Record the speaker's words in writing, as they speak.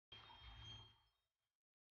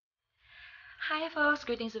Hi folks,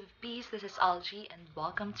 greetings of peace, this is Algie and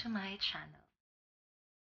welcome to my channel.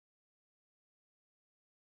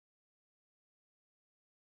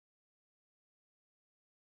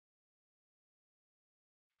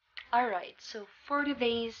 Alright, so for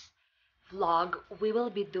today's vlog, we will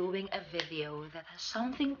be doing a video that has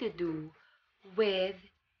something to do with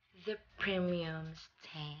the premium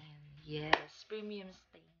stain. Yes, premium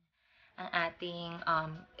stain ang ating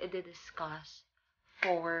i-discuss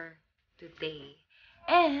for today.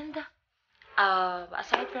 And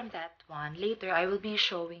aside from that one, later I will be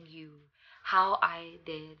showing you how I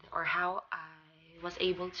did or how I was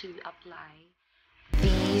able to apply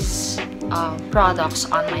these products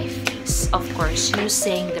on my face. Of course,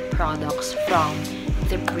 using the products from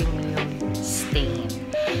the premium stain.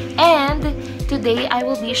 And today I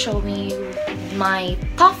will be showing you my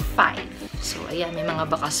top 5. So, ayan, may mga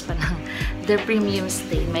bakas pa ng the premium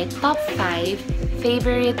stain. My top 5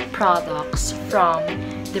 favorite products from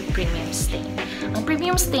the premium stain. Ang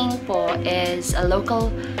premium stain po is a local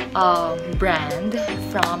brand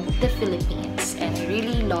from the Philippines. And I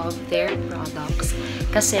really love their products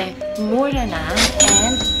kasi mura na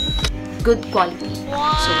and good quality.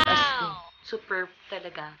 Wow! So, as in, superb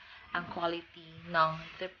talaga ang quality ng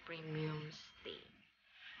the premium stain.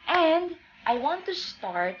 And I want to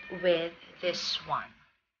start with this one.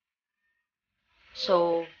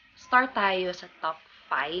 So, start tayo sa top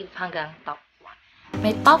 5 hanggang top 1.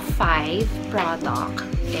 My top 5 product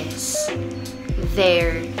is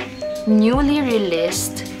their newly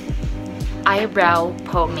released eyebrow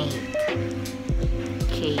pomade.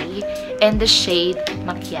 Okay? And the shade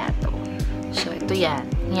Macchiato. So, ito yan.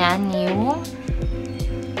 Yan yung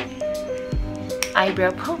eyebrow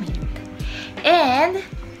pomade. And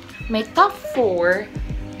my top 4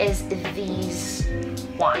 is these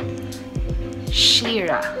one.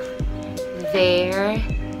 Sheerah. Their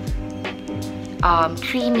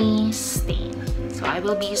creamy stain. So, I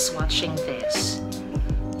will be swatching this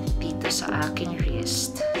dito sa aking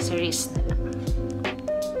wrist. Sa wrist na lang.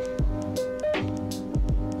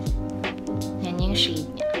 Yan yung shade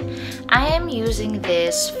niya. I am using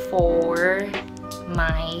this for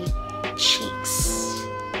my cheeks.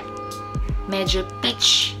 Medyo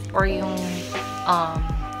peach or yung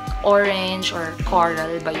orange or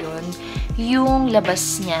coral ba yun? Yung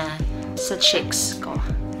labas niya sa cheeks ko.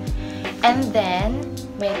 And then,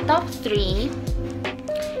 my top 3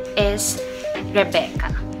 is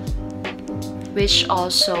Rebekah, which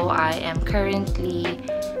also I am currently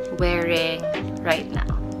wearing right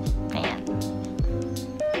now. Ayan.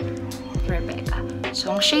 Rebekah.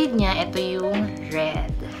 So, ang shade niya, ito yung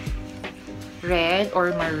red. Red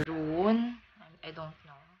or maroon. I don't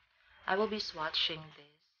know. I will be swatching this.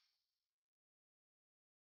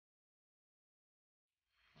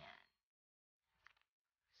 Yan.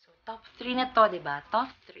 So, top 3 na to, diba? Top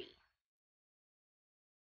 3.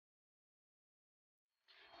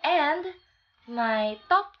 And my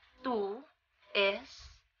top 2 is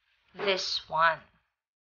this one.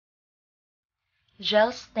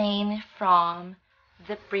 Gel Stain from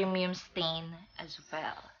the Premium Stain as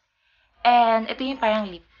well. And ito yung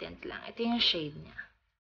parang lip tint lang. Ito yung shade niya.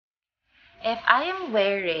 If I am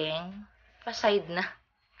wearing, paside na.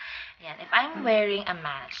 Yan. If I'm wearing a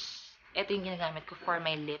mask, ito yung ginagamit ko for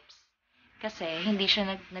my lips. Kasi hindi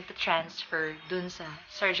siya nagta-transfer dun sa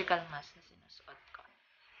surgical mask na sinusuot ko.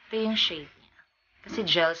 Ito yung shade niya. Kasi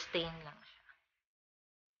gel stain lang siya.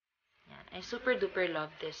 Yan. I super duper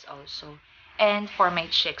love this also. And for my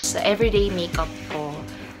cheeks, the everyday makeup ko,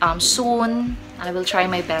 soon, I will try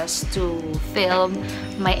my best to film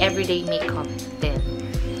my everyday makeup din.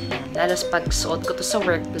 Yan. Lalo pag suot ko to sa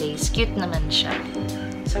workplace, cute naman siya.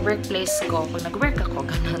 Sa workplace ko, kung nag-work ako,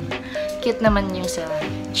 ganun. Cute naman yung sa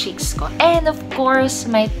cheeks ko. And of course,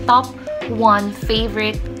 my top 1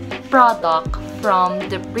 favorite product from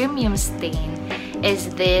the Premium Stain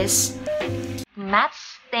is this matte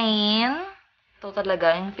stain. Ito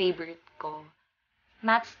talaga yung favorite ko.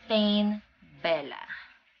 Matte Stain Bella.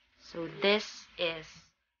 So, this is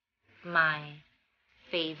my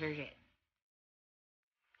favorite.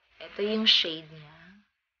 Ito yung shade niya.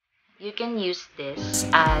 You can use this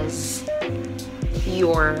as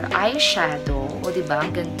your eyeshadow. O, diba?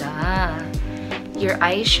 Ang ganda. Your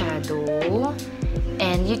eyeshadow.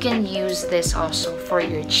 And you can use this also for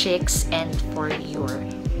your cheeks and for your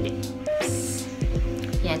lips.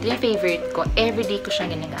 Yan. Ito yung favorite ko. Everyday ko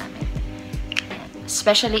siyang ginagamit. Yan.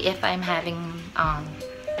 Especially if I'm having,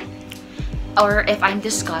 or if I'm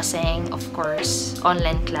discussing, of course,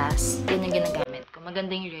 online class. Yan yung ginagamit ko.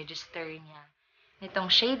 Maganda yung register niya.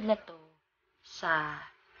 Nitong shade na to sa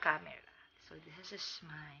camera. So, this is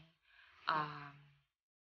my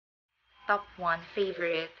top 1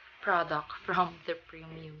 favorite product from the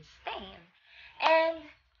Premium Stain. And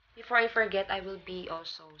before I forget, I will be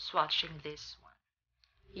also swatching this one.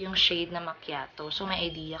 Yung shade na macchiato. So, may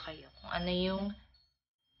idea kayo kung ano yung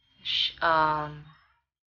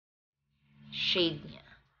shade niya.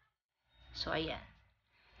 So, ayan.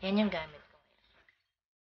 Yan yung gamit ko.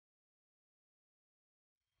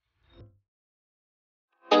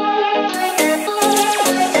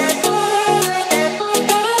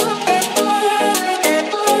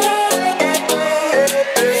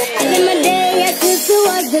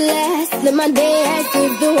 Live my day as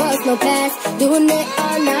if there was no past. Doing it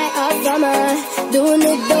all night, all summer. Doing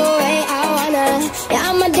it the way I wanna. Yeah,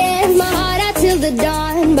 I'ma dance my heart out till the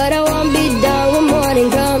dawn, but I won't be done when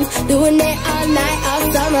morning comes. Doing it all night,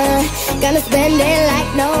 all summer. Gonna spend it like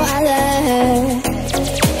no other.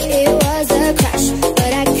 It was a crush,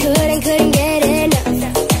 but I couldn't get enough.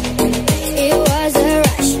 It was a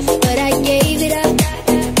rush, but I gave it up.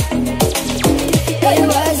 It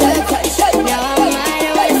was a crush, now I might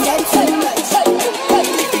have wanna said too much.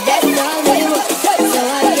 That's all it was, so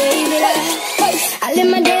I gave it up. I live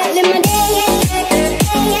my day, I live my day.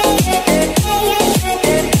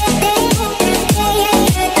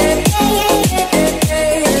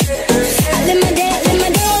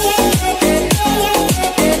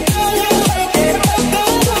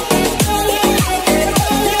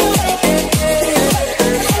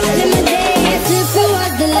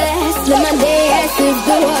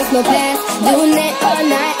 No past, doing it all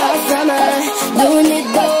night, all summer. Doing it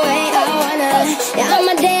the way I wanna. Yeah,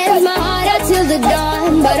 I'ma dance my heart out till the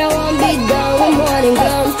dawn, but I won't be done when morning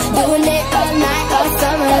comes. Doing it all night, all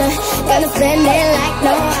summer. Gonna spend it like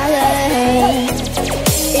no other.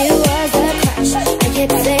 It was a crush, I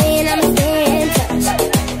kept saying I'ma stay in touch.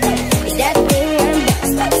 That thing went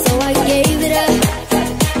bust, so I gave it up.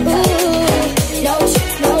 Ooh, no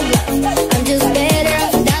tricks, no bluff. I'm just better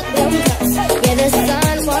off without them cuffs. Yeah, the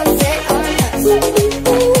sun won't set on us.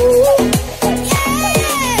 Yeah.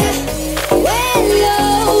 When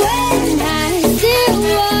low, when high, still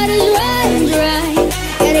waters run dry.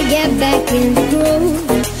 Gotta get back in the groove.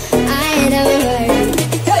 I ain't never heard.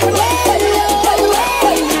 When low,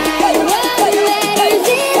 when high, what matters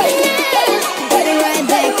is now. Get right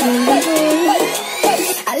back in the groove.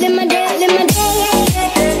 I live my day, I live my day.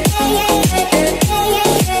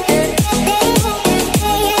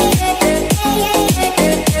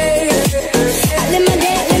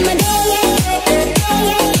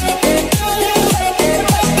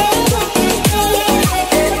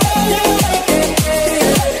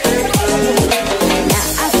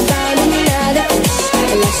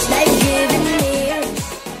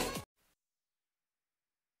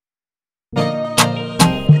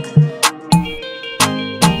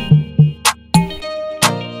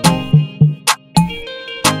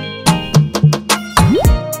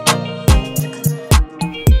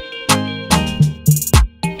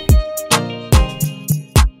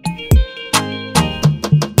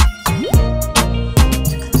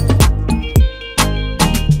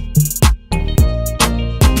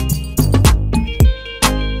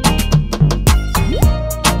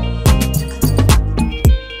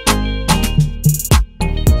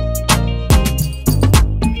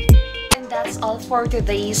 For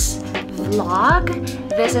today's vlog.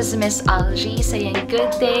 This is Miss Algie saying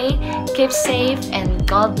good day, keep safe, and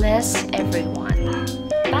God bless everyone.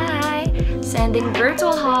 Bye! Sending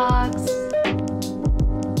virtual hugs.